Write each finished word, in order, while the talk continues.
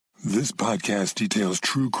This podcast details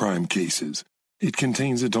true crime cases. It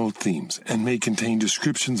contains adult themes and may contain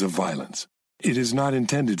descriptions of violence. It is not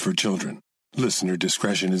intended for children. Listener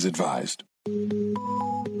discretion is advised.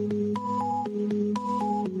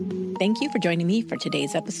 Thank you for joining me for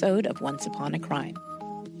today's episode of Once Upon a Crime.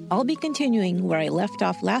 I'll be continuing where I left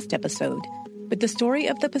off last episode with the story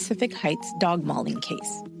of the Pacific Heights dog mauling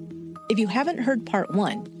case. If you haven't heard part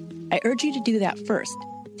 1, I urge you to do that first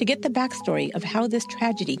to get the backstory of how this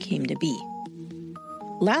tragedy came to be.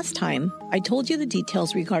 Last time, I told you the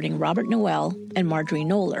details regarding Robert Noel and Marjorie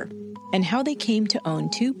Knoller and how they came to own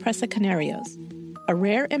 2 Presa Canarios, a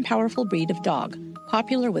rare and powerful breed of dog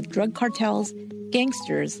popular with drug cartels,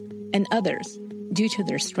 gangsters, and others due to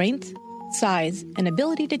their strength, size, and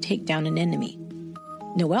ability to take down an enemy.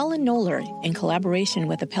 Noel and Knoller, in collaboration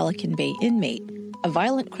with a Pelican Bay inmate, a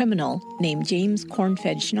violent criminal named James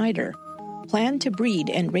Cornfed Schneider, planned to breed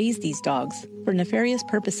and raise these dogs for nefarious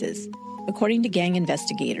purposes, according to gang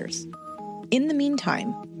investigators. In the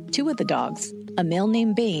meantime, 2 of the dogs, a male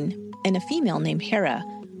named Bane and a female named Hera,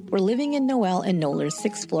 were living in Noel and Knoller's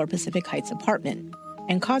 6th-floor Pacific Heights apartment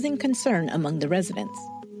and causing concern among the residents.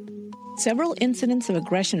 Several incidents of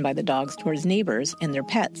aggression by the dogs towards neighbors and their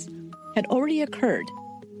pets had already occurred,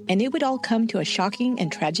 and it would all come to a shocking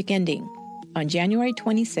and tragic ending on January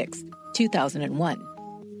 26, 2001.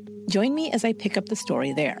 Join me as I pick up the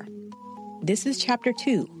story there. This is Chapter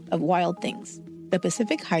 2 of Wild Things, the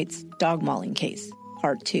Pacific Heights Dog Mauling Case,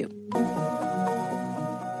 Part 2.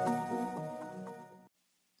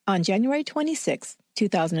 On January 26,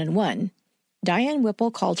 2001, Diane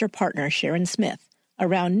Whipple called her partner Sharon Smith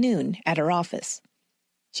around noon at her office.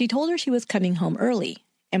 She told her she was coming home early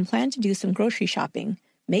and planned to do some grocery shopping,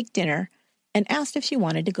 make dinner, and asked if she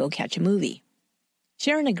wanted to go catch a movie.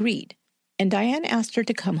 Sharon agreed, and Diane asked her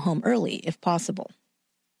to come home early if possible.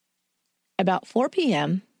 About 4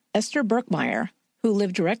 p.m., Esther Berkmeyer, who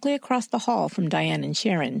lived directly across the hall from Diane and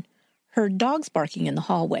Sharon, heard dogs barking in the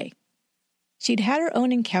hallway. She'd had her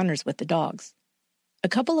own encounters with the dogs. A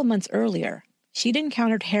couple of months earlier, she'd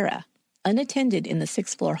encountered Hera, unattended in the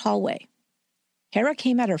 6th-floor hallway. Hera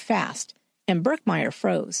came at her fast, and Berkmeyer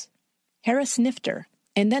froze. Hera sniffed her,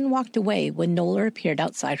 and then walked away when Knoller appeared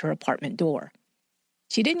outside her apartment door.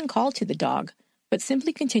 She didn't call to the dog, but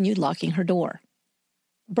simply continued locking her door.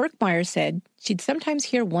 Berkmeyer said she'd sometimes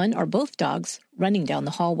hear one or both dogs running down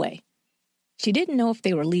the hallway. She didn't know if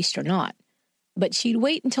they were leashed or not, but she'd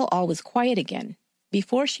wait until all was quiet again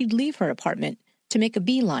before she'd leave her apartment to make a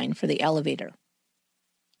beeline for the elevator.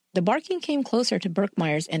 The barking came closer to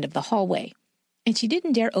Berkmeyer's end of the hallway, and she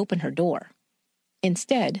didn't dare open her door.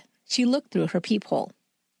 Instead, she looked through her peephole.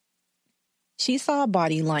 She saw a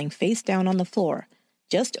body lying face down on the floor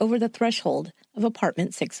just over the threshold of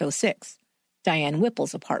apartment 606, Diane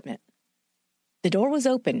Whipple's apartment. The door was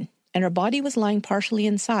open, and her body was lying partially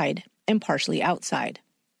inside and partially outside.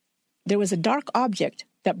 There was a dark object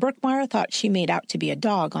that Berkmeyer thought she made out to be a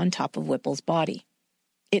dog on top of Whipple's body.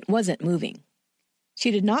 It wasn't moving.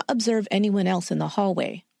 She did not observe anyone else in the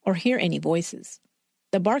hallway or hear any voices.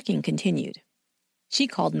 The barking continued. She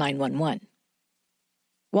called 911.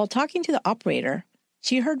 While talking to the operator,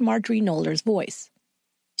 she heard Marjorie Knoller's voice.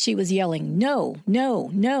 She was yelling, "No, no,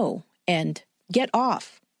 no," and "Get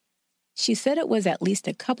off." She said it was at least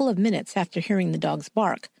a couple of minutes after hearing the dog's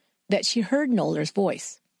bark that she heard Knoller's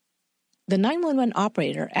voice. The 911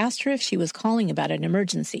 operator asked her if she was calling about an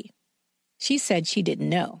emergency. She said she didn't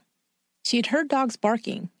know. She had heard dogs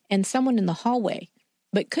barking and someone in the hallway,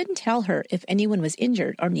 but couldn't tell her if anyone was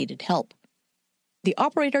injured or needed help. The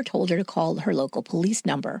operator told her to call her local police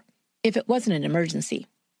number if it wasn't an emergency.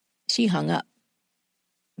 She hung up.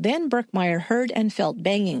 Then Berkmeyer heard and felt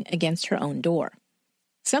banging against her own door.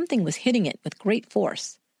 Something was hitting it with great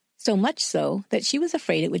force, so much so that she was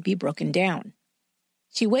afraid it would be broken down.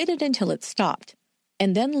 She waited until it stopped,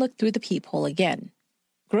 and then looked through the peephole again.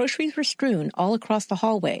 Groceries were strewn all across the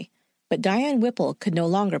hallway, but Diane Whipple could no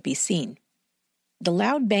longer be seen. The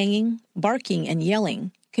loud banging, barking, and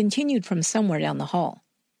yelling continued from somewhere down the hall.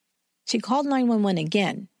 She called 911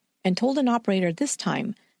 again and told an operator this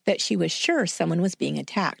time that she was sure someone was being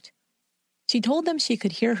attacked. She told them she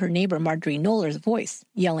could hear her neighbor Marjorie Knoller's voice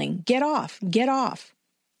yelling, "Get off! Get off!"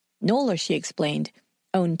 Knoller, she explained,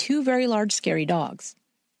 owned 2 very large scary dogs.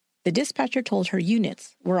 The dispatcher told her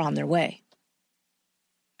units were on their way.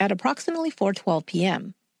 At approximately 4:12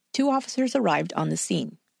 p.m., 2 officers arrived on the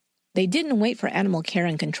scene. They didn't wait for animal care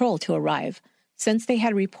and control to arrive, since they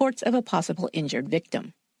had reports of a possible injured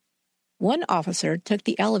victim. One officer took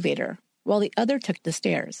the elevator, while the other took the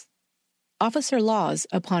stairs. Officer Laws,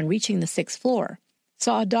 upon reaching the 6th floor,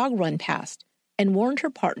 saw a dog run past and warned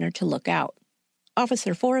her partner to look out.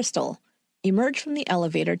 Officer Forrestal emerged from the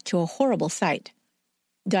elevator to a horrible sight.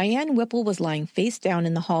 Diane Whipple was lying face down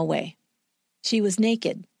in the hallway. She was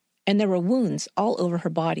naked, and there were wounds all over her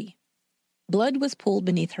body. Blood was pooled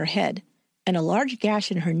beneath her head, and a large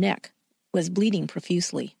gash in her neck was bleeding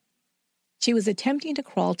profusely. She was attempting to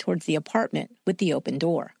crawl towards the apartment with the open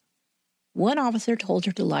door. One officer told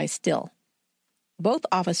her to lie still. Both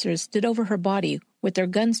officers stood over her body with their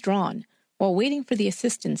guns drawn while waiting for the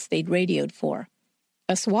assistance they'd radioed for,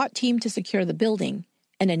 a SWAT team to secure the building,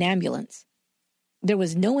 and an ambulance. There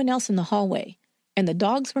was no one else in the hallway, and the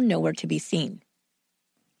dogs were nowhere to be seen.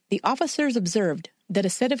 The officers observed that a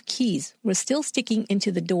set of keys was still sticking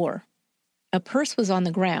into the door. A purse was on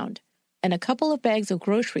the ground, and a couple of bags of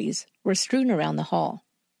groceries were strewn around the hall.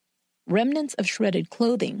 Remnants of shredded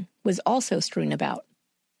clothing was also strewn about.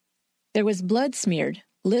 There was blood smeared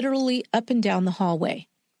literally up and down the hallway,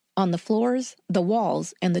 on the floors, the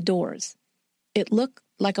walls, and the doors. It looked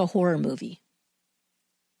like a horror movie.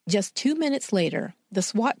 Just 2 minutes later, the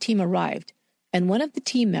SWAT team arrived, and one of the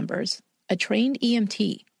team members, a trained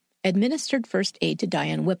EMT, administered first aid to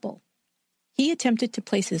Diane Whipple. He attempted to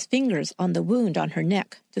place his fingers on the wound on her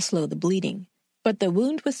neck to slow the bleeding, but the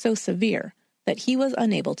wound was so severe that he was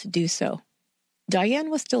unable to do so. Diane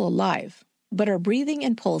was still alive, but her breathing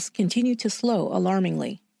and pulse continued to slow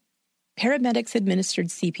alarmingly. Paramedics administered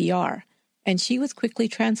CPR, and she was quickly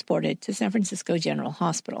transported to San Francisco General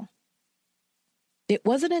Hospital. It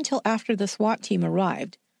wasn't until after the SWAT team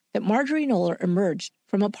arrived that Marjorie Knoller emerged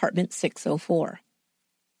from apartment 604.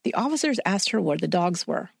 The officers asked her where the dogs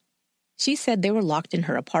were. She said they were locked in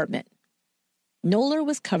her apartment. Knoller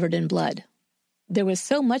was covered in blood. There was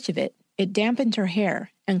so much of it, it dampened her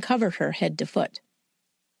hair and covered her head to foot.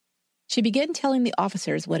 She began telling the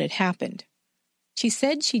officers what had happened. She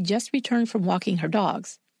said she'd just returned from walking her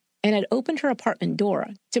dogs and had opened her apartment door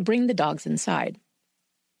to bring the dogs inside.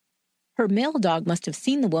 Her male dog must have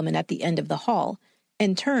seen the woman at the end of the hall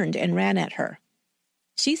and turned and ran at her.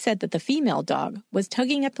 She said that the female dog was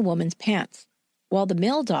tugging at the woman's pants, while the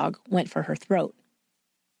male dog went for her throat.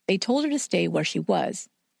 They told her to stay where she was,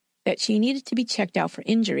 that she needed to be checked out for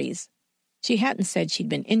injuries. She hadn't said she'd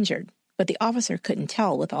been injured, but the officer couldn't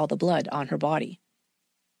tell with all the blood on her body.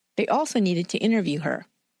 They also needed to interview her.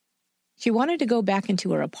 She wanted to go back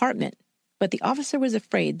into her apartment, but the officer was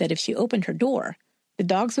afraid that if she opened her door, the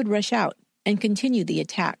dogs would rush out and continue the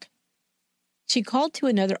attack. She called to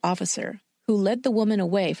another officer, who led the woman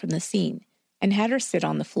away from the scene and had her sit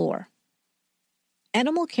on the floor.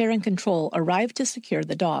 Animal Care and Control arrived to secure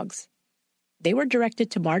the dogs. They were directed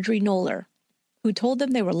to Marjorie Knoller, who told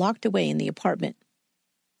them they were locked away in the apartment.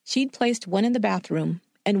 She'd placed one in the bathroom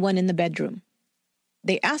and one in the bedroom.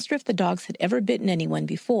 They asked her if the dogs had ever bitten anyone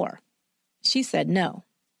before. She said no.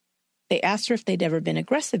 They asked her if they'd ever been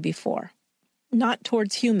aggressive before. Not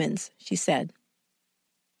towards humans, she said.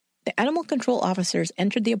 The animal control officers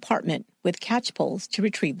entered the apartment with catch poles to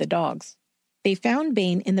retrieve the dogs. They found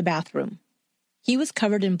Bane in the bathroom. He was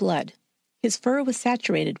covered in blood. His fur was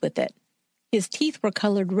saturated with it. His teeth were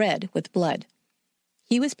colored red with blood.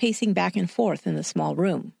 He was pacing back and forth in the small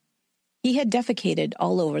room. He had defecated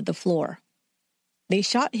all over the floor. They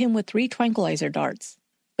shot him with 3 tranquilizer darts,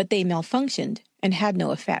 but they malfunctioned and had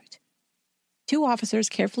no effect. 2 officers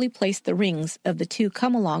carefully placed the rings of the 2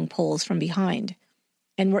 come-along poles from behind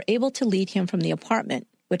and were able to lead him from the apartment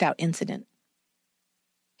without incident.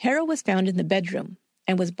 Hera was found in the bedroom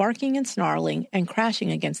and was barking and snarling and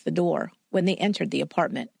crashing against the door when they entered the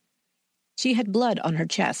apartment. She had blood on her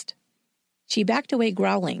chest. She backed away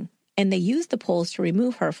growling, and they used the poles to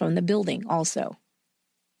remove her from the building also.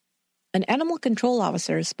 An animal control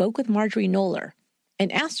officer spoke with Marjorie Knoller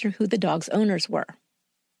and asked her who the dog's owners were.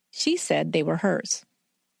 She said they were hers.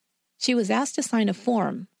 She was asked to sign a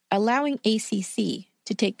form allowing ACC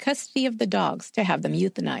to take custody of the dogs to have them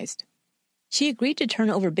euthanized. She agreed to turn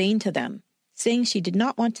over Bane to them, saying she did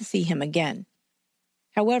not want to see him again.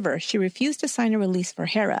 However, she refused to sign a release for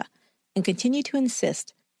Hera and continued to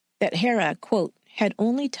insist that Hera, quote, had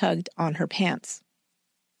only tugged on her pants.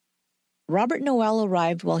 Robert Noel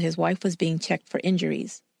arrived while his wife was being checked for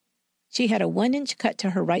injuries. She had a 1-inch cut to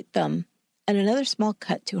her right thumb and another small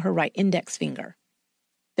cut to her right index finger.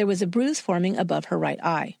 There was a bruise forming above her right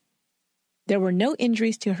eye. There were no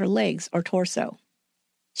injuries to her legs or torso.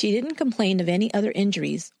 She didn't complain of any other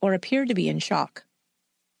injuries or appear to be in shock.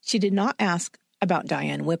 She did not ask about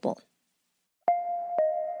Diane Whipple.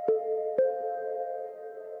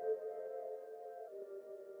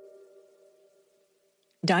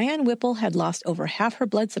 Diane Whipple had lost over half her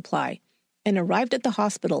blood supply and arrived at the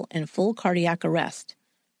hospital in full cardiac arrest.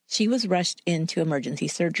 She was rushed into emergency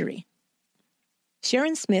surgery.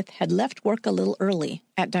 Sharon Smith had left work a little early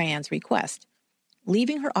at Diane's request,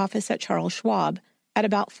 leaving her office at Charles Schwab at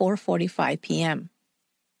about 4:45 p.m.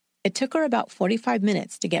 It took her about 45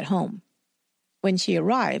 minutes to get home. When she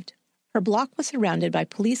arrived, her block was surrounded by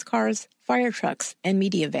police cars, fire trucks, and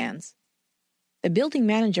media vans. The building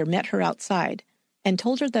manager met her outside and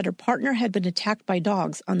told her that her partner had been attacked by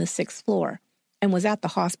dogs on the 6th floor and was at the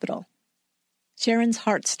hospital. Sharon's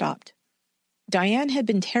heart stopped. Diane had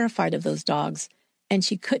been terrified of those dogs, and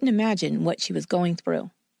she couldn't imagine what she was going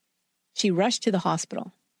through. She rushed to the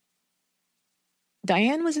hospital.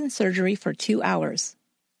 Diane was in surgery for 2 hours.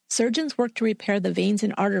 Surgeons worked to repair the veins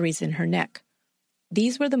and arteries in her neck.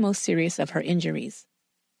 These were the most serious of her injuries.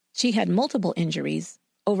 She had multiple injuries,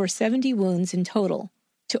 over 70 wounds in total,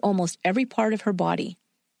 to almost every part of her body: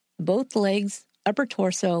 both legs, upper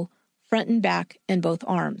torso, front and back, and both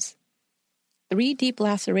arms. 3 deep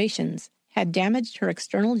lacerations had damaged her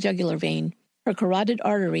external jugular vein, her carotid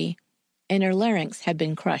artery, and her larynx had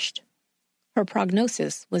been crushed. Her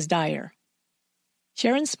prognosis was dire.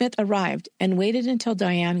 Sharon Smith arrived and waited until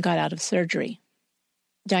Diane got out of surgery.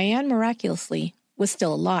 Diane, miraculously, was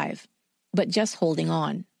still alive, but just holding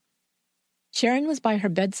on. Sharon was by her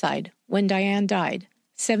bedside when Diane died,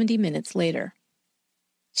 70 minutes later.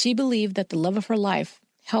 She believed that the love of her life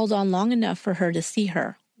held on long enough for her to see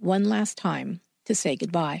her one last time to say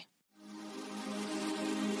goodbye.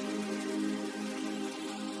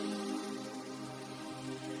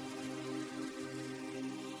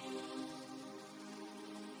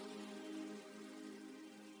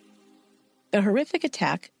 The horrific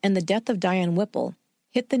attack and the death of Diane Whipple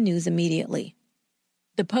hit the news immediately.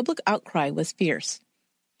 The public outcry was fierce.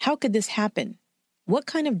 How could this happen? What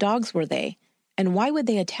kind of dogs were they, and why would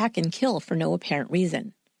they attack and kill for no apparent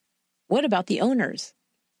reason? What about the owners?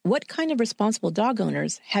 What kind of responsible dog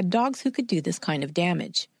owners had dogs who could do this kind of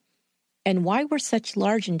damage? And why were such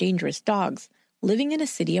large and dangerous dogs living in a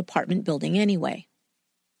city apartment building anyway?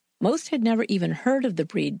 Most had never even heard of the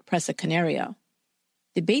breed Presa Canario.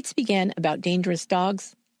 Debates began about dangerous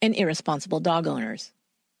dogs and irresponsible dog owners.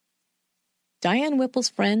 Diane Whipple's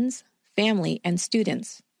friends, family, and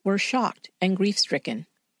students were shocked and grief-stricken.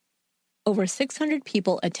 Over 600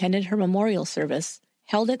 people attended her memorial service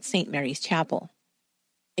held at St. Mary's Chapel.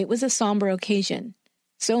 It was a somber occasion.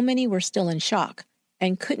 So many were still in shock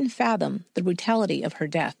and couldn't fathom the brutality of her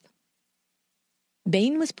death.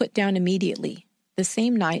 Bane was put down immediately, the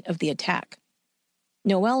same night of the attack.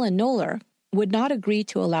 Noel and Knoller would not agree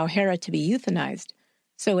to allow Hera to be euthanized,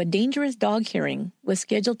 so a dangerous dog hearing was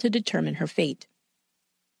scheduled to determine her fate.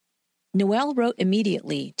 Noel wrote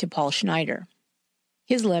immediately to Paul Schneider.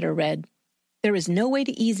 His letter read, "There is no way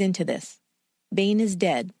to ease into this. Bane is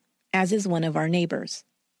dead, as is one of our neighbors.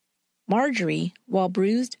 Marjorie, while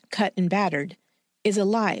bruised, cut, and battered, is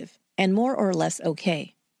alive and more or less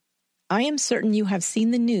okay. I am certain you have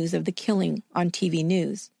seen the news of the killing on TV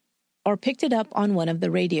news, or picked it up on one of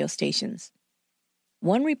the radio stations.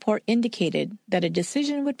 One report indicated that a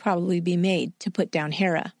decision would probably be made to put down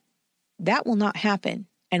Hera. That will not happen,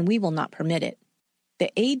 and we will not permit it.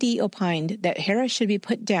 The AD opined that Hera should be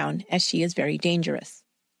put down as she is very dangerous.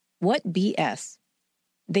 What BS.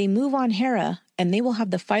 They move on Hera, and they will have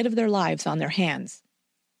the fight of their lives on their hands.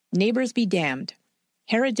 Neighbors be damned.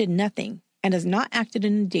 Hera did nothing and has not acted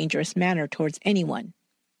in a dangerous manner towards anyone.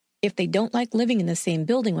 If they don't like living in the same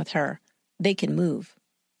building with her, they can move.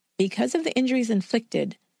 Because of the injuries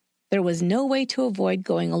inflicted, there was no way to avoid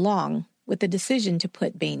going along with the decision to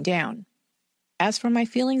put Bane down. As for my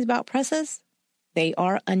feelings about Presas, they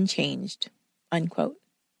are unchanged." Unquote.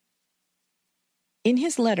 In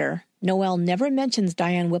his letter, Noel never mentions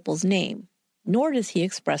Diane Whipple's name, nor does he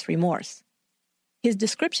express remorse. His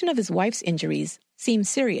description of his wife's injuries seems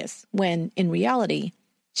serious when, in reality,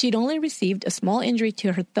 she'd only received a small injury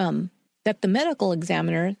to her thumb that the medical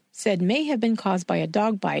examiner said may have been caused by a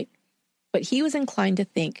dog bite, but he was inclined to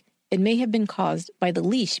think it may have been caused by the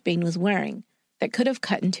leash Bane was wearing that could have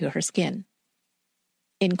cut into her skin.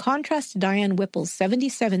 In contrast to Diane Whipple's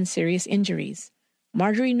 77 serious injuries,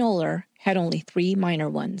 Marjorie Knoller had only 3 minor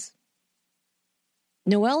ones.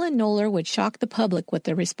 Noel and Knoller would shock the public with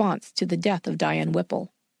their response to the death of Diane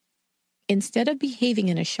Whipple. Instead of behaving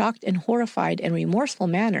in a shocked and horrified and remorseful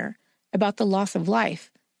manner about the loss of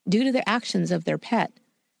life due to the actions of their pet,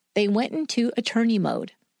 they went into attorney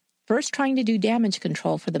mode, first trying to do damage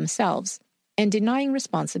control for themselves and denying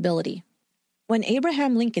responsibility. When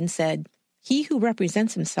Abraham Lincoln said, "He who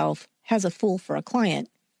represents himself has a fool for a client,"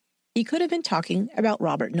 he could have been talking about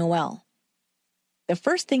Robert Noel. The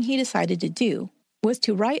first thing he decided to do was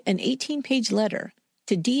to write an 18-page letter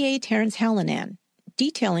to D.A. Terrence Hallinan,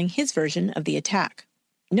 detailing his version of the attack.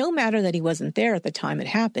 No matter that he wasn't there at the time it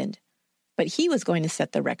happened, but he was going to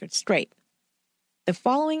set the record straight. The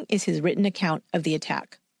following is his written account of the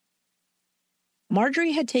attack.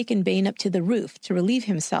 Marjorie had taken Bain up to the roof to relieve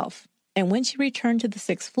himself, and when she returned to the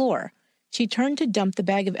 6th floor, she turned to dump the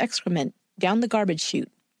bag of excrement down the garbage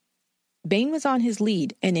chute. Bain was on his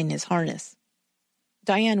lead and in his harness.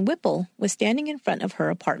 Diane Whipple was standing in front of her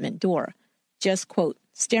apartment door, just, quote,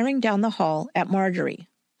 staring down the hall at Marjorie,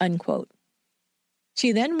 unquote.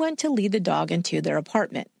 She then went to lead the dog into their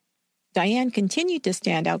apartment. Diane continued to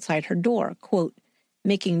stand outside her door, quote,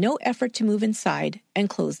 making no effort to move inside and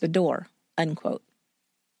close the door, unquote.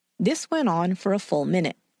 This went on for a full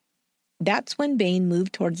minute. That's when Bain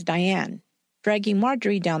moved towards Diane, dragging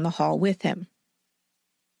Marjorie down the hall with him.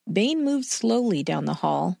 Bain moved slowly down the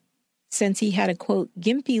hall, since he had a, quote,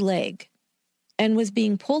 gimpy leg, and was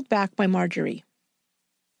being pulled back by Marjorie.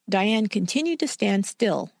 Diane continued to stand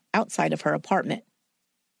still outside of her apartment.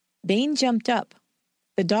 Bain jumped up.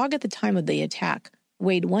 The dog at the time of the attack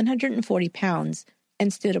weighed 140 pounds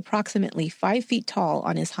and stood approximately 5 feet tall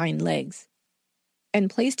on his hind legs, and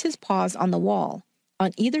placed his paws on the wall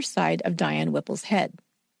on either side of Diane Whipple's head.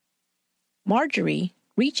 Marjorie,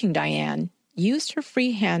 reaching Diane, used her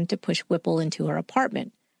free hand to push Whipple into her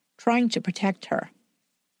apartment, trying to protect her.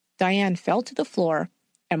 Diane fell to the floor,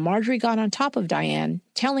 and Marjorie got on top of Diane,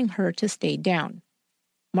 telling her to stay down.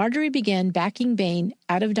 Marjorie began backing Bain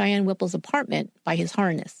out of Diane Whipple's apartment by his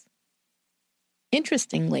harness.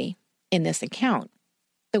 Interestingly, in this account,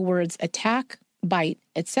 the words attack, bite,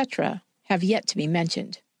 etc. have yet to be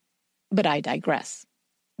mentioned. But I digress.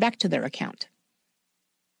 Back to their account.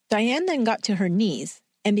 Diane then got to her knees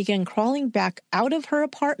and began crawling back out of her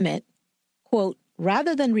apartment, quote,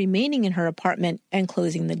 rather than remaining in her apartment and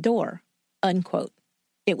closing the door, unquote.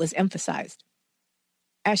 It was emphasized.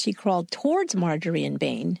 As she crawled towards Marjorie and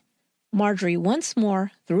Bain, Marjorie once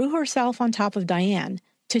more threw herself on top of Diane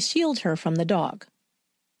to shield her from the dog.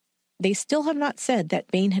 They still have not said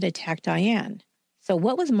that Bain had attacked Diane, so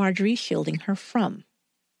what was Marjorie shielding her from?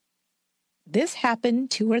 This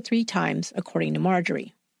happened 2 or 3 times, according to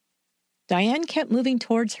Marjorie. Diane kept moving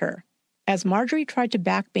towards her, as Marjorie tried to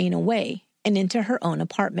back Bain away and into her own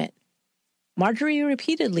apartment. Marjorie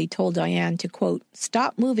repeatedly told Diane to, quote,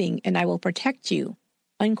 stop moving and I will protect you,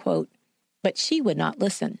 unquote, but she would not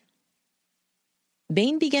listen.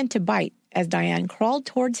 Bain began to bite as Diane crawled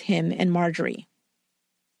towards him and Marjorie.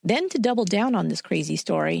 Then, to double down on this crazy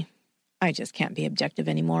story, I just can't be objective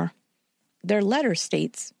anymore. Their letter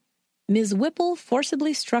states, Ms. Whipple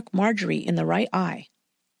forcibly struck Marjorie in the right eye.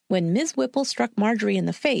 When Ms. Whipple struck Marjorie in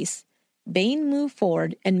the face, Bain moved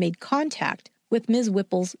forward and made contact with Ms.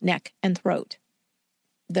 Whipple's neck and throat.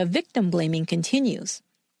 The victim blaming continues,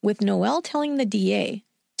 with Noel telling the DA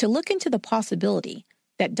to look into the possibility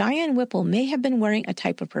that Diane Whipple may have been wearing a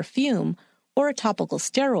type of perfume or a topical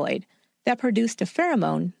steroid that produced a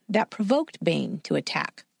pheromone that provoked Bain to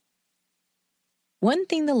attack. One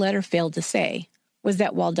thing the letter failed to say was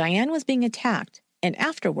that while Diane was being attacked, and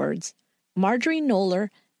afterwards, Marjorie Knoller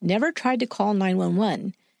never tried to call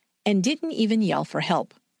 911 and didn't even yell for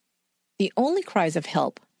help. The only cries of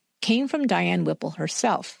help came from Diane Whipple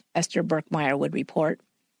herself, Esther Birkmeyer would report.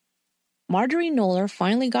 Marjorie Knoller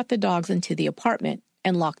finally got the dogs into the apartment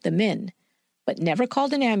and locked them in, but never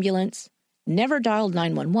called an ambulance, never dialed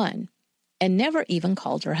 911, and never even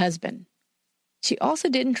called her husband. She also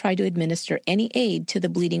didn't try to administer any aid to the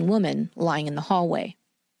bleeding woman lying in the hallway.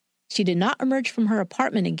 She did not emerge from her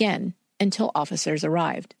apartment again until officers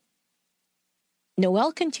arrived.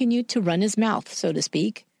 Noel continued to run his mouth, so to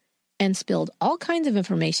speak, and spilled all kinds of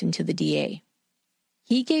information to the DA.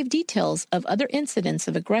 He gave details of other incidents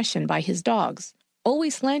of aggression by his dogs,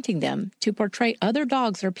 always slanting them to portray other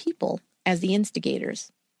dogs or people as the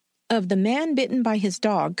instigators. Of the man bitten by his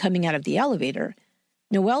dog coming out of the elevator,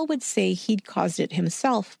 Noel would say he'd caused it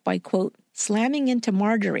himself by, quote, slamming into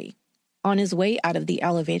Marjorie on his way out of the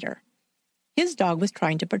elevator. His dog was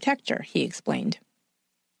trying to protect her, he explained.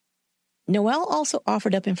 Noel also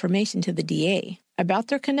offered up information to the DA about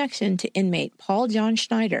their connection to inmate Paul John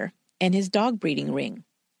Schneider and his dog breeding ring.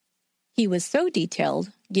 He was so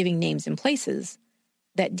detailed, giving names and places,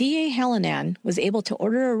 that DA Hallinan was able to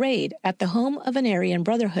order a raid at the home of an Aryan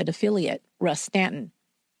Brotherhood affiliate, Russ Stanton.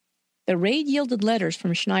 The raid yielded letters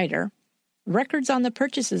from Schneider, records on the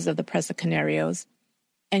purchases of the Presa Canarios,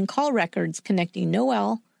 and call records connecting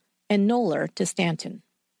Noel and Knoller to Stanton.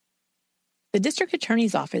 The district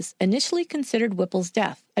attorney's office initially considered Whipple's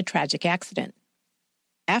death a tragic accident.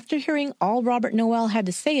 After hearing all Robert Noel had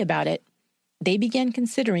to say about it, they began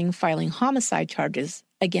considering filing homicide charges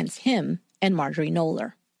against him and Marjorie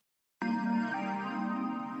Knoller.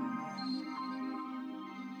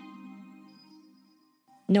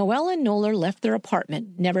 Noel and Knoller left their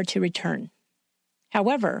apartment, never to return.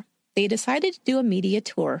 However, they decided to do a media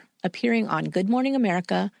tour, appearing on Good Morning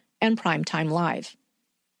America and Primetime Live.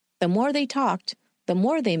 The more they talked, the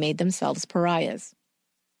more they made themselves pariahs.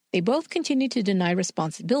 They both continued to deny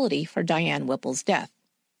responsibility for Diane Whipple's death.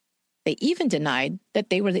 They even denied that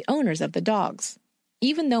they were the owners of the dogs,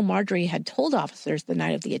 even though Marjorie had told officers the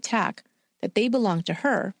night of the attack that they belonged to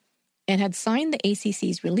her and had signed the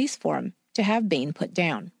ACC's release form to have Bain put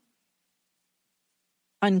down.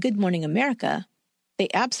 On Good Morning America, they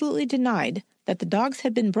absolutely denied that the dogs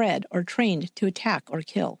had been bred or trained to attack or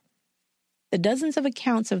kill. The dozens of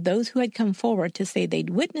accounts of those who had come forward to say they'd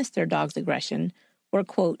witnessed their dog's aggression were,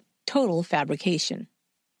 quote, total fabrication.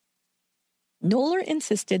 Knoller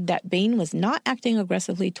insisted that Bain was not acting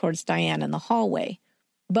aggressively towards Diane in the hallway,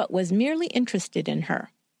 but was merely interested in her.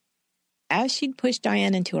 As she'd pushed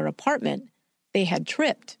Diane into her apartment, they had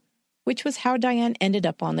tripped, which was how Diane ended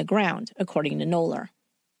up on the ground, according to Knoller.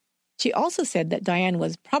 She also said that Diane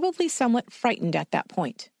was probably somewhat frightened at that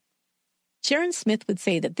point. Sharon Smith would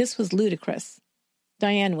say that this was ludicrous.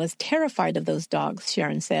 Diane was terrified of those dogs,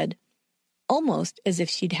 Sharon said, almost as if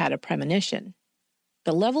she'd had a premonition.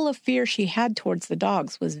 The level of fear she had towards the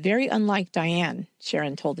dogs was very unlike Diane,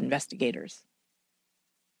 Sharon told investigators.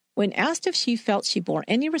 When asked if she felt she bore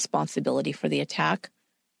any responsibility for the attack,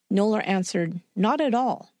 Knoller answered, not at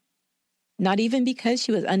all. Not even because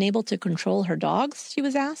she was unable to control her dogs, she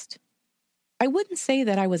was asked. I wouldn't say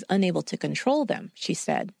that I was unable to control them, she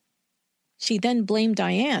said. She then blamed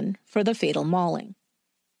Diane for the fatal mauling.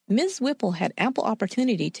 Ms. Whipple had ample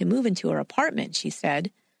opportunity to move into her apartment, she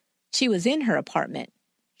said. She was in her apartment.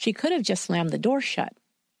 She could have just slammed the door shut.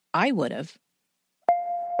 I would have.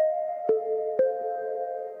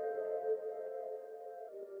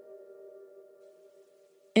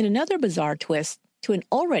 In another bizarre twist to an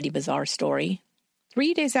already bizarre story,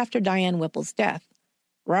 3 days after Diane Whipple's death,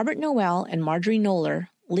 Robert Noel and Marjorie Knoller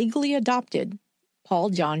legally adopted Paul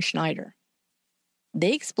John Schneider.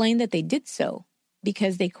 They explained that they did so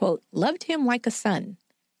because they, quote, loved him like a son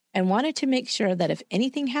and wanted to make sure that if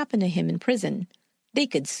anything happened to him in prison, they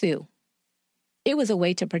could sue. It was a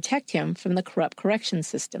way to protect him from the corrupt corrections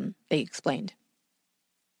system, they explained.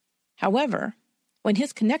 However, when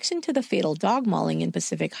his connection to the fatal dog mauling in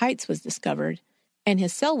Pacific Heights was discovered and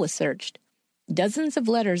his cell was searched, dozens of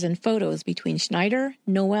letters and photos between Schneider,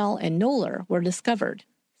 Noel, and Knoller were discovered,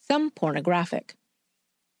 some pornographic.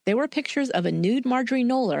 There were pictures of a nude Marjorie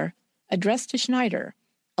Knoller addressed to Schneider,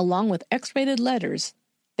 along with X-rated letters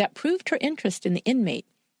that proved her interest in the inmate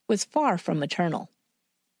was far from maternal.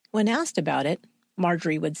 When asked about it,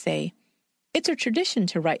 Marjorie would say, "It's a tradition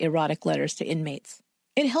to write erotic letters to inmates.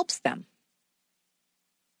 It helps them."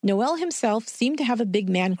 Noel himself seemed to have a big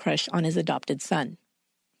man crush on his adopted son.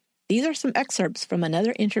 These are some excerpts from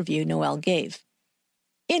another interview Noel gave.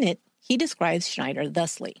 In it, he describes Schneider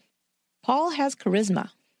thusly. Paul has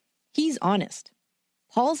charisma. He's honest.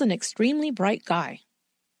 Paul's an extremely bright guy.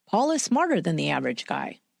 Paul is smarter than the average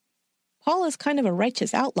guy. Paul is kind of a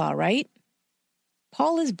righteous outlaw, right?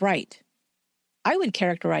 Paul is bright. I would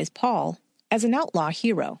characterize Paul as an outlaw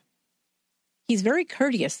hero. He's very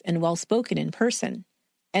courteous and well-spoken in person,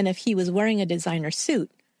 and if he was wearing a designer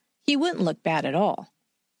suit, he wouldn't look bad at all.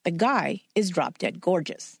 The guy is drop-dead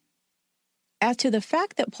gorgeous. As to the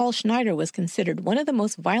fact that Paul Schneider was considered one of the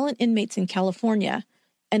most violent inmates in California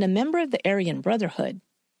and a member of the Aryan Brotherhood,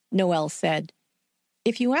 Noel said,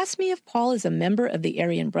 "If you ask me if Paul is a member of the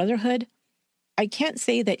Aryan Brotherhood, I can't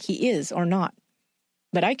say that he is or not.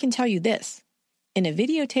 But I can tell you this. In a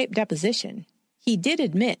videotape deposition, he did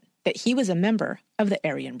admit that he was a member of the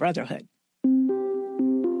Aryan Brotherhood."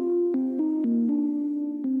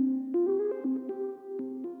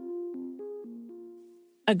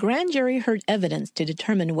 A grand jury heard evidence to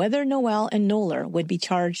determine whether Noel and Knoller would be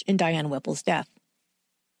charged in Diane Whipple's death.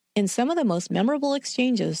 In some of the most memorable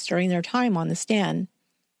exchanges during their time on the stand,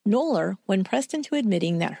 Knoller, when pressed into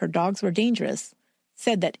admitting that her dogs were dangerous,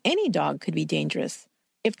 said that any dog could be dangerous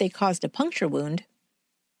if they caused a puncture wound.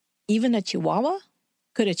 Even a Chihuahua?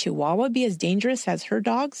 Could a Chihuahua be as dangerous as her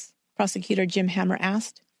dogs? Prosecutor Jim Hammer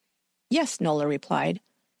asked. Yes, Knoller replied.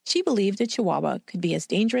 She believed a Chihuahua could be as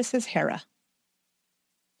dangerous as Hera.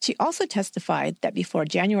 She also testified that before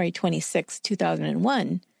January 26,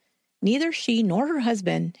 2001, neither she nor her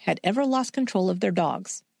husband had ever lost control of their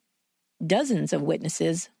dogs. Dozens of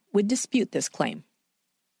witnesses would dispute this claim.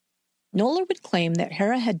 Knoller would claim that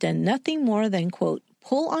Hera had done nothing more than, quote,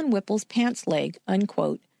 pull on Whipple's pants leg,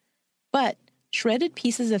 unquote, but shredded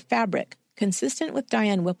pieces of fabric consistent with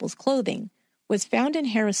Diane Whipple's clothing was found in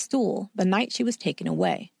Hera's stool the night she was taken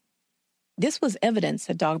away. This was evidence,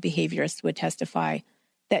 a dog behaviorist would testify,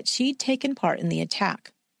 that she'd taken part in the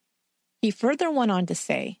attack. He further went on to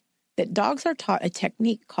say that dogs are taught a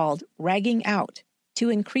technique called ragging out to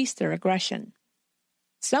increase their aggression.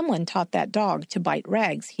 Someone taught that dog to bite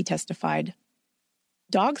rags, he testified.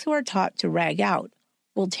 Dogs who are taught to rag out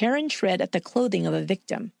will tear and shred at the clothing of a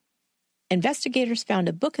victim. Investigators found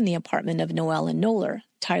a book in the apartment of Noel and Knoller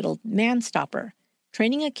titled Man Stopper,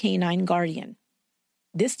 Training a Canine Guardian.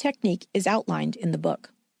 This technique is outlined in the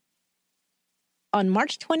book. On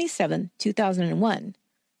March 27, 2001,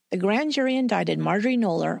 the grand jury indicted Marjorie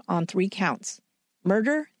Knoller on 3 counts: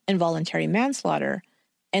 murder, involuntary manslaughter,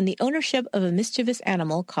 and the ownership of a mischievous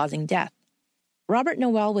animal causing death. Robert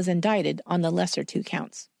Noel was indicted on the lesser 2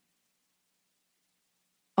 counts.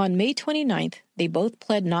 On May 29th, they both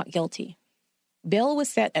pled not guilty. Bail was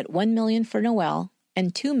set at $1 million for Noel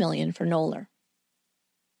and $2 million for Knoller.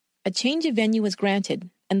 A change of venue was granted,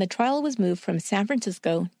 and the trial was moved from San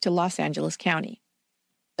Francisco to Los Angeles County.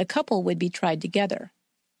 The couple would be tried together.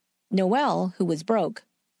 Noel, who was broke,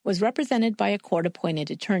 was represented by a court-appointed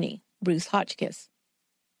attorney, Bruce Hotchkiss.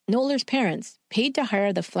 Knoller's parents paid to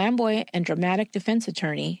hire the flamboyant and dramatic defense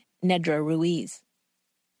attorney, Nedra Ruiz.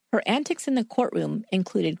 Her antics in the courtroom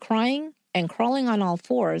included crying and crawling on all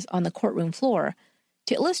fours on the courtroom floor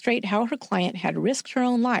to illustrate how her client had risked her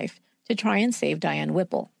own life to try and save Diane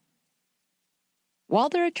Whipple. While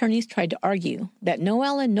their attorneys tried to argue that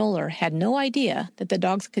Noel and Knoller had no idea that the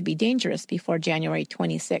dogs could be dangerous before January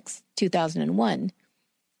 26, 2001,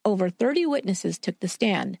 over 30 witnesses took the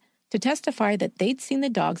stand to testify that they'd seen the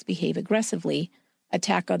dogs behave aggressively,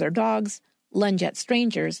 attack other dogs, lunge at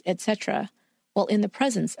strangers, etc., while in the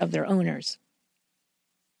presence of their owners.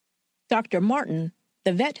 Dr. Martin,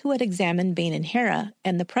 the vet who had examined Bain and Hera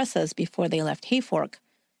and the Pressas before they left Hayfork,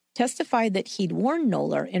 testified that he'd warned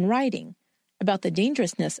Knoller in writing about the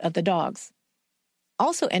dangerousness of the dogs.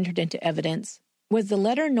 Also entered into evidence was the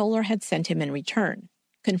letter Knoller had sent him in return,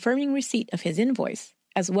 confirming receipt of his invoice,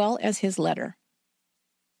 as well as his letter.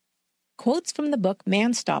 Quotes from the book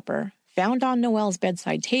Man Stopper, found on Noel's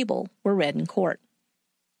bedside table, were read in court.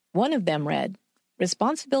 One of them read,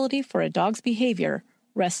 "Responsibility for a dog's behavior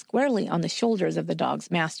rests squarely on the shoulders of the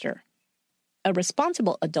dog's master. A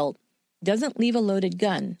responsible adult doesn't leave a loaded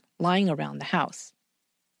gun lying around the house."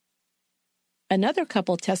 Another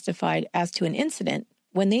couple testified as to an incident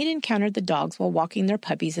when they'd encountered the dogs while walking their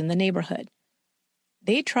puppies in the neighborhood.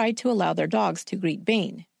 They tried to allow their dogs to greet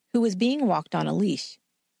Bain, who was being walked on a leash.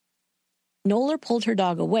 Knoller pulled her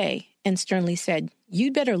dog away and sternly said,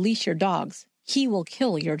 "You'd better leash your dogs. He will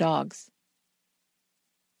kill your dogs."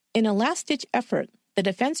 In a last-ditch effort, the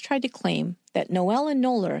defense tried to claim that Noel and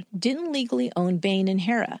Knoller didn't legally own Bain and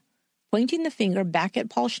Hera, pointing the finger back at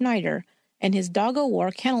Paul Schneider and his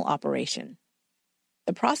dog-o-war kennel operation.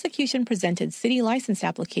 The prosecution presented city license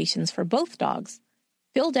applications for both dogs,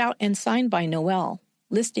 filled out and signed by Noel,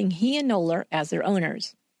 listing he and Knoller as their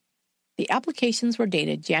owners. The applications were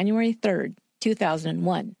dated January 3,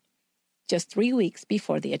 2001, just 3 weeks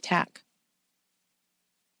before the attack.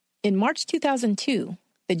 In March 2002,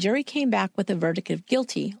 the jury came back with a verdict of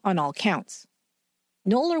guilty on all counts.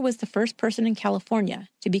 Knoller was the first person in California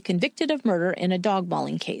to be convicted of murder in a dog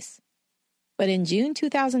mauling case. But in June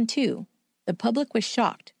 2002, the public was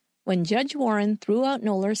shocked when Judge Warren threw out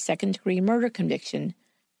Knoller's second-degree murder conviction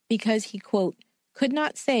because he, quote, could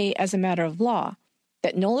not say as a matter of law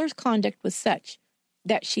that Knoller's conduct was such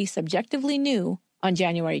that she subjectively knew on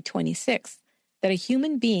January 26th that a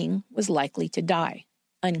human being was likely to die,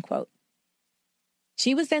 unquote.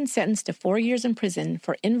 She was then sentenced to 4 years in prison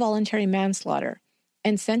for involuntary manslaughter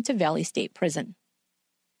and sent to Valley State Prison.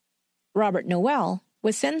 Robert Noel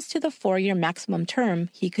was sentenced to the 4-year maximum term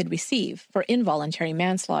he could receive for involuntary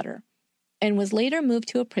manslaughter and was later moved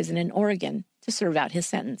to a prison in Oregon to serve out his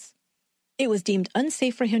sentence. It was deemed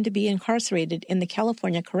unsafe for him to be incarcerated in the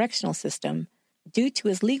California correctional system due to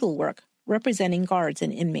his legal work representing guards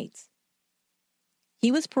and inmates.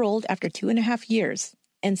 He was paroled after 2.5 years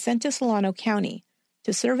and sent to Solano County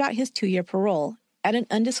to serve out his 2-year parole at an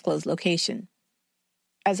undisclosed location.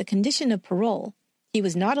 As a condition of parole, he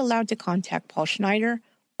was not allowed to contact Paul Schneider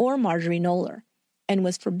or Marjorie Knoller and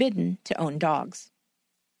was forbidden to own dogs.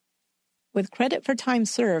 With credit for time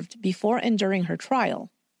served before and during her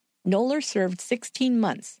trial, Knoller served 16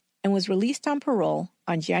 months and was released on parole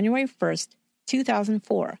on January 1,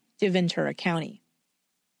 2004, to Ventura County.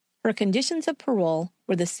 Her conditions of parole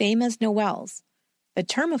were the same as Noel's. The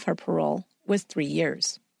term of her parole was 3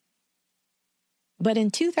 years. But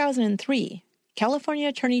in 2003, California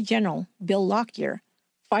Attorney General Bill Lockyer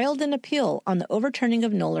filed an appeal on the overturning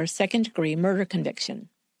of Knoller's second-degree murder conviction.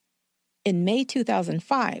 In May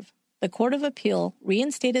 2005, the Court of Appeal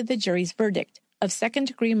reinstated the jury's verdict of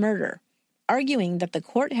second-degree murder, arguing that the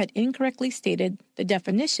court had incorrectly stated the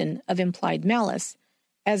definition of implied malice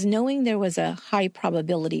as knowing there was a high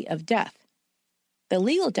probability of death. The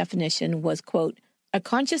legal definition was, quote, a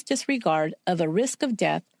conscious disregard of a risk of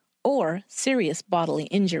death or serious bodily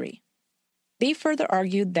injury. They further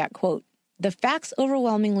argued that, quote, the facts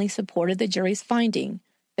overwhelmingly supported the jury's finding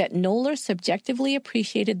that Knoller subjectively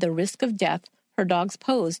appreciated the risk of death her dogs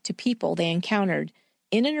posed to people they encountered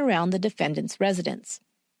in and around the defendant's residence.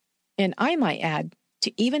 And I might add,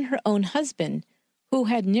 to even her own husband, who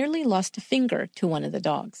had nearly lost a finger to one of the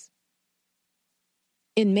dogs.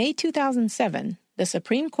 In May 2007, the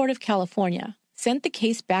Supreme Court of California sent the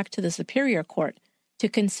case back to the Superior Court to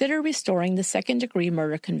consider restoring the second-degree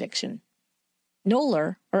murder conviction.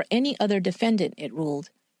 Knoller, or any other defendant, it ruled,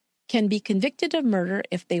 can be convicted of murder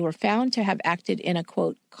if they were found to have acted in a,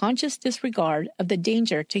 quote, conscious disregard of the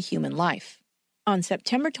danger to human life. On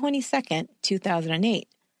September 22, 2008,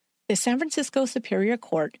 the San Francisco Superior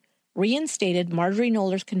Court reinstated Marjorie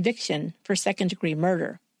Knoller's conviction for second-degree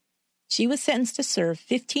murder. She was sentenced to serve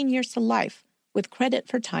 15 years to life with credit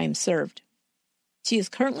for time served. She is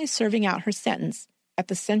currently serving out her sentence at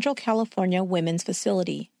the Central California Women's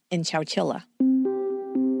Facility in Chowchilla.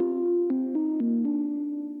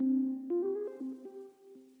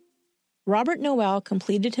 Robert Noel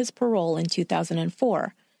completed his parole in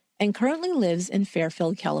 2004 and currently lives in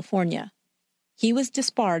Fairfield, California. He was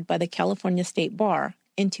disbarred by the California State Bar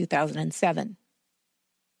in 2007.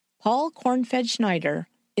 Paul Cornfed Schneider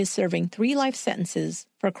is serving 3 life sentences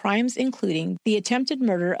for crimes including the attempted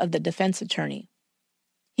murder of the defense attorney.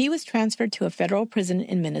 He was transferred to a federal prison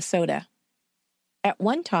in Minnesota. At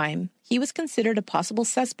one time, he was considered a possible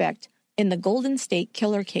suspect in the Golden State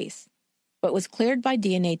Killer case, but was cleared by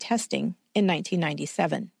DNA testing in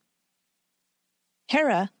 1997.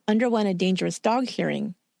 Hera underwent a dangerous dog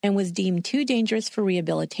hearing and was deemed too dangerous for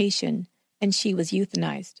rehabilitation, and she was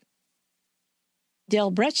euthanized.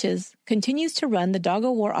 Dale Bretches continues to run the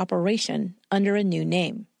dog-o-war operation under a new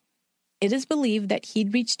name. It is believed that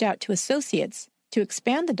he'd reached out to associates to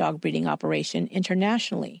expand the dog breeding operation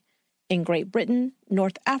internationally in Great Britain,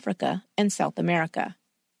 North Africa, and South America.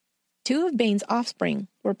 2 of Bain's offspring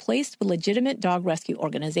were placed with legitimate dog rescue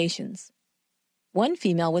organizations. One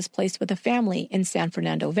female was placed with a family in San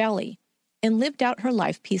Fernando Valley and lived out her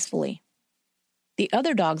life peacefully. The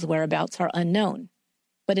other dog's whereabouts are unknown,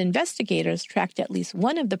 but investigators tracked at least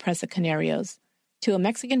one of the Presa Canarios to a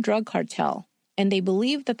Mexican drug cartel, and they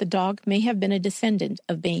believe that the dog may have been a descendant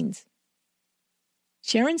of Bain's.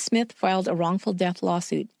 Sharon Smith filed a wrongful death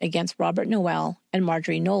lawsuit against Robert Noel and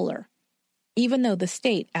Marjorie Knoller, even though the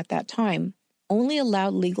state at that time only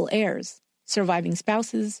allowed legal heirs, surviving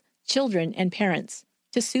spouses, children, and parents,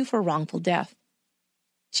 to sue for wrongful death.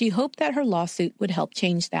 She hoped that her lawsuit would help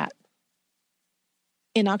change that.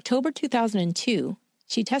 In October 2002,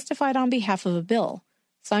 she testified on behalf of a bill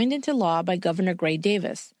signed into law by Governor Gray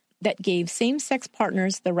Davis that gave same-sex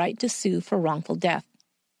partners the right to sue for wrongful death.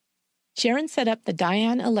 Sharon set up the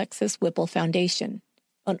Diane Alexis Whipple Foundation,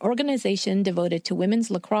 an organization devoted to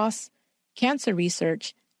women's lacrosse, cancer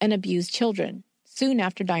research, and abused children, soon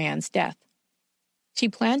after Diane's death. She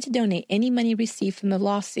planned to donate any money received from the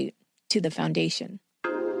lawsuit to the foundation.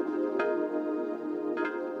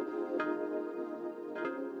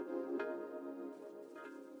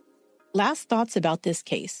 Last thoughts about this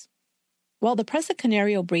case. While the Presa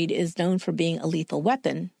Canario breed is known for being a lethal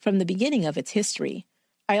weapon from the beginning of its history,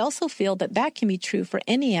 I also feel that that can be true for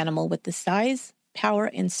any animal with the size, power,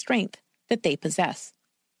 and strength that they possess.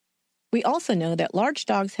 We also know that large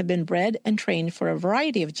dogs have been bred and trained for a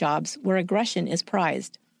variety of jobs where aggression is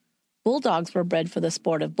prized. Bulldogs were bred for the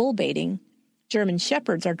sport of bull baiting. German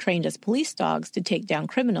shepherds are trained as police dogs to take down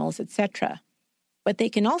criminals, etc. But they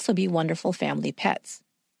can also be wonderful family pets.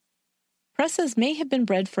 Presas may have been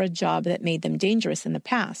bred for a job that made them dangerous in the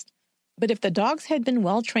past, but if the dogs had been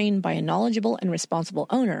well trained by a knowledgeable and responsible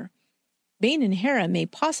owner, Bain and Hera may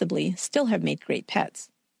possibly still have made great pets.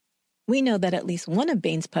 We know that at least one of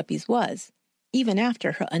Bain's puppies was, even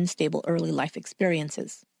after her unstable early life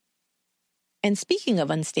experiences. And speaking of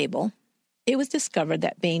unstable, it was discovered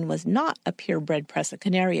that Bain was not a purebred Presa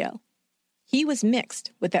Canario. He was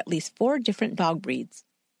mixed with at least 4 different dog breeds.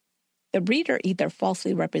 The breeder either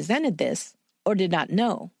falsely represented this or did not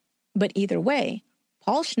know, but either way,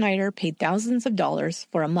 Paul Schneider paid thousands of dollars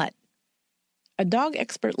for a mutt. A dog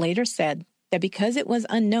expert later said that because it was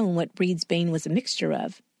unknown what breeds Bain was a mixture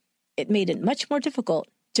of, it made it much more difficult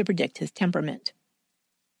to predict his temperament.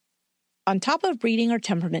 On top of breeding or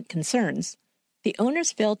temperament concerns, the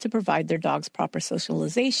owners failed to provide their dogs proper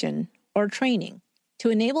socialization or training to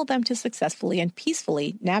enable them to successfully and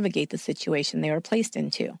peacefully navigate the situation they were placed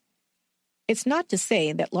into. It's not to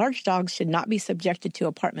say that large dogs should not be subjected to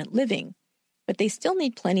apartment living, but they still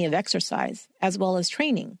need plenty of exercise, as well as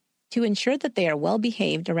training, to ensure that they are well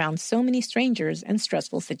behaved around so many strangers and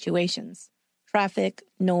stressful situations, traffic,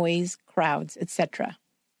 noise, crowds, etc.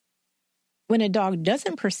 When a dog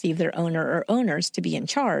doesn't perceive their owner or owners to be in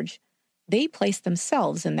charge, they place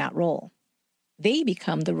themselves in that role. They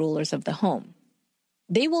become the rulers of the home.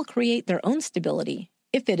 They will create their own stability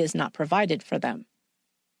if it is not provided for them.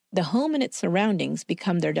 The home and its surroundings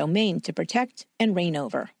become their domain to protect and reign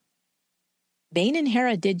over. Bane and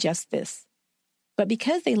Hera did just this. But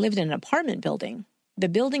because they lived in an apartment building, the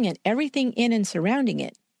building and everything in and surrounding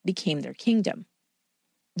it became their kingdom.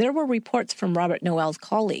 There were reports from Robert Noel's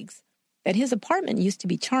colleagues that his apartment used to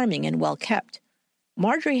be charming and well kept.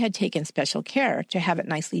 Marjorie had taken special care to have it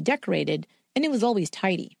nicely decorated, and it was always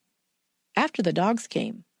tidy. After the dogs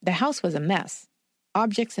came, the house was a mess.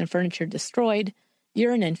 Objects and furniture destroyed,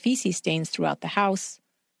 urine and feces stains throughout the house.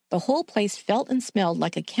 The whole place felt and smelled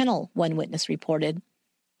like a kennel, one witness reported.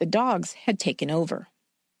 The dogs had taken over.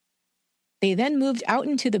 They then moved out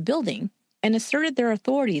into the building and asserted their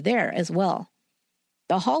authority there as well.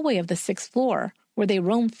 The hallway of the 6th floor, where they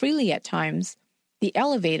roamed freely at times, the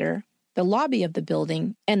elevator, the lobby of the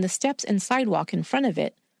building, and the steps and sidewalk in front of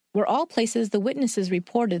it were all places the witnesses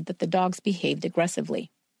reported that the dogs behaved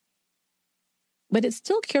aggressively. But it's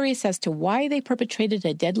still curious as to why they perpetrated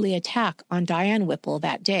a deadly attack on Diane Whipple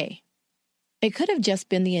that day. It could have just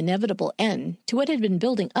been the inevitable end to what had been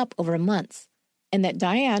building up over months, and that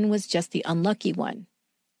Diane was just the unlucky one,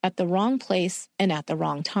 at the wrong place and at the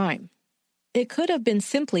wrong time. It could have been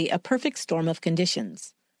simply a perfect storm of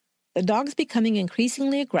conditions. The dogs becoming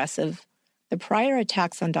increasingly aggressive, the prior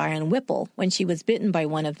attacks on Diane Whipple when she was bitten by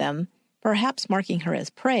one of them, perhaps marking her as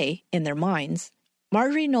prey in their minds,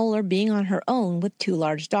 Marjorie Knoller being on her own with 2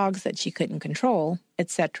 large dogs that she couldn't control,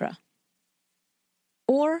 etc.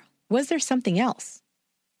 Or was there something else?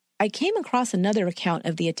 I came across another account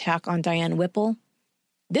of the attack on Diane Whipple.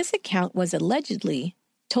 This account was allegedly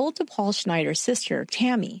told to Paul Schneider's sister,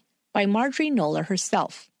 Tammy, by Marjorie Knoller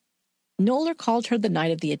herself. Knoller called her the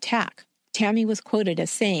night of the attack. Tammy was quoted as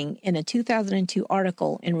saying in a 2002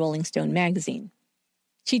 article in Rolling Stone magazine.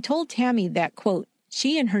 She told Tammy that, quote,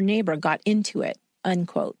 she and her neighbor got into it,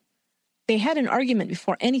 unquote. They had an argument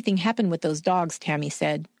before anything happened with those dogs, Tammy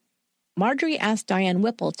said. Marjorie asked Diane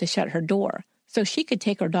Whipple to shut her door so she could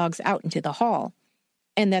take her dogs out into the hall,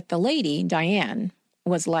 and that the lady, Diane,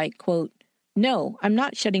 was like, quote, no, I'm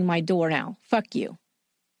not shutting my door now, fuck you.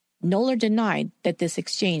 Knoller denied that this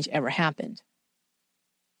exchange ever happened.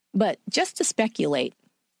 But just to speculate,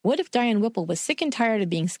 what if Diane Whipple was sick and tired of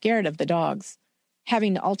being scared of the dogs,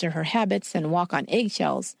 having to alter her habits and walk on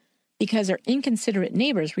eggshells because her inconsiderate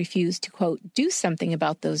neighbors refused to, quote, do something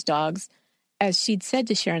about those dogs, as she'd said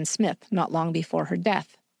to Sharon Smith not long before her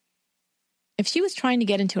death. If she was trying to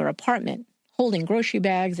get into her apartment, holding grocery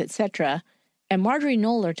bags, etc., and Marjorie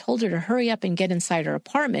Knoller told her to hurry up and get inside her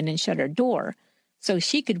apartment and shut her door so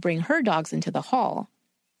she could bring her dogs into the hall,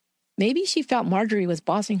 maybe she felt Marjorie was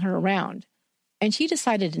bossing her around, and she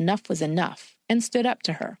decided enough was enough and stood up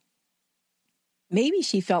to her. Maybe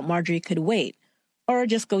she felt Marjorie could wait or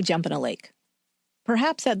just go jump in a lake.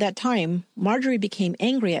 Perhaps at that time, Marjorie became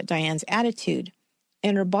angry at Diane's attitude,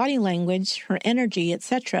 and her body language, her energy,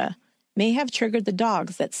 etc., may have triggered the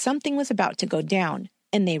dogs that something was about to go down,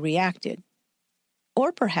 and they reacted.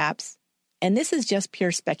 Or perhaps, and this is just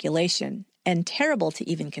pure speculation, and terrible to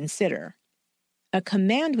even consider, a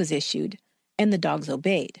command was issued, and the dogs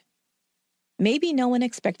obeyed. Maybe no one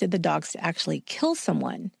expected the dogs to actually kill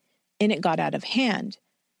someone, and it got out of hand,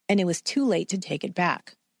 and it was too late to take it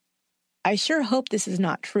back. I sure hope this is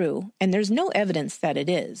not true, and there's no evidence that it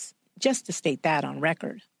is, just to state that on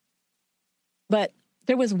record. But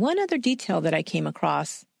there was one other detail that I came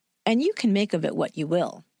across, and you can make of it what you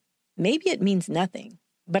will. Maybe it means nothing,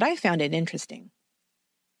 but I found it interesting.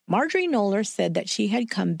 Marjorie Knoller said that she had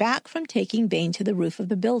come back from taking Bane to the roof of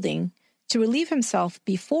the building to relieve himself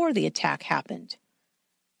before the attack happened.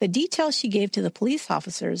 The detail she gave to the police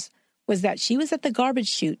officers was that she was at the garbage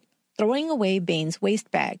chute throwing away Bane's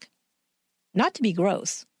waste bag. Not to be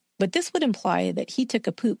gross, but this would imply that he took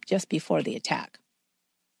a poop just before the attack.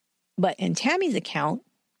 But in Tammy's account,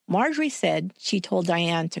 Marjorie said she told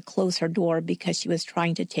Diane to close her door because she was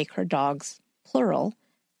trying to take her dogs, plural,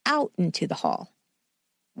 out into the hall.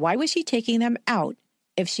 Why was she taking them out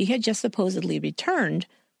if she had just supposedly returned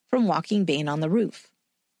from walking Bane on the roof?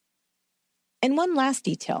 And one last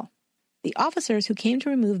detail. The officers who came to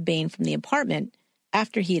remove Bane from the apartment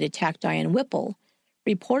after he had attacked Diane Whipple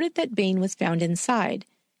reported that Bain was found inside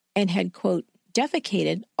and had, quote,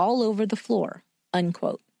 defecated all over the floor,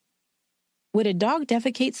 unquote. Would a dog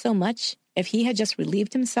defecate so much if he had just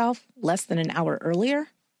relieved himself less than an hour earlier?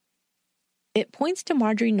 It points to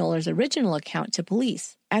Marjorie Knoller's original account to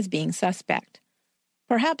police as being suspect.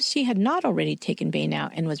 Perhaps she had not already taken Bain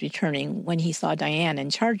out and was returning when he saw Diane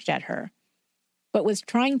and charged at her, but was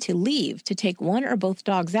trying to leave to take one or both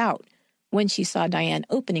dogs out when she saw Diane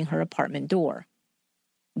opening her apartment door.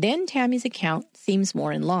 Then Tammy's account seems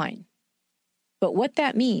more in line. But what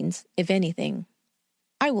that means, if anything,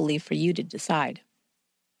 I will leave for you to decide.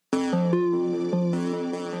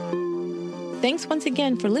 Thanks once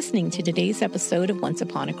again for listening to today's episode of Once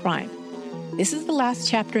Upon a Crime. This is the last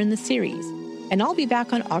chapter in the series, and I'll be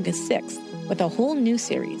back on August 6th with a whole new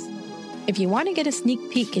series. If you want to get a sneak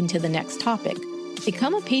peek into the next topic,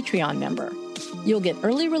 become a Patreon member. You'll get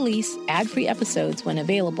early release, ad-free episodes when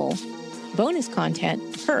available, bonus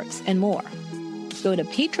content, perks, and more. Go to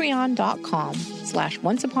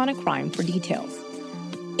patreon.com/onceuponacrime for details.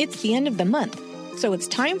 It's the end of the month, so it's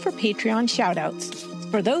time for Patreon shoutouts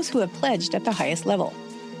for those who have pledged at the highest level,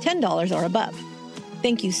 $10 or above.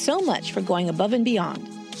 Thank you so much for going above and beyond.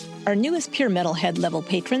 Our newest Pure Metalhead level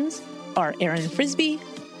patrons are Aaron Frisbee,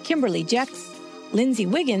 Kimberly Jex, Lindsay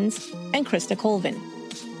Wiggins, and Krista Colvin.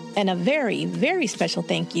 And a very, very special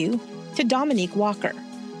thank you to Dominique Walker,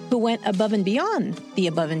 who went above and beyond the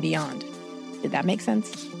above and beyond. Did that make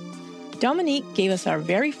sense? Dominique gave us our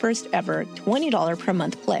very first ever $20 per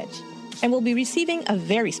month pledge and will be receiving a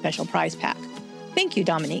very special prize pack. Thank you,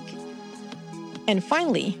 Dominique. And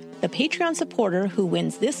finally, the Patreon supporter who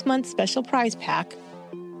wins this month's special prize pack,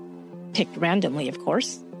 picked randomly, of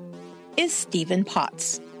course, is Stephen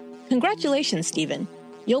Potts. Congratulations, Stephen.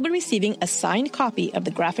 You'll be receiving a signed copy of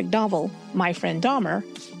the graphic novel, My Friend Dahmer,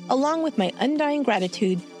 along with my undying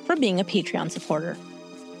gratitude for being a Patreon supporter.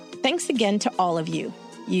 Thanks again to all of you.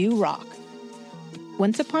 You rock.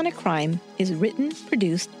 Once Upon a Crime is written,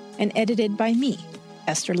 produced, and edited by me,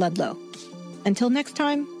 Esther Ludlow. Until next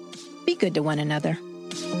time, be good to one another.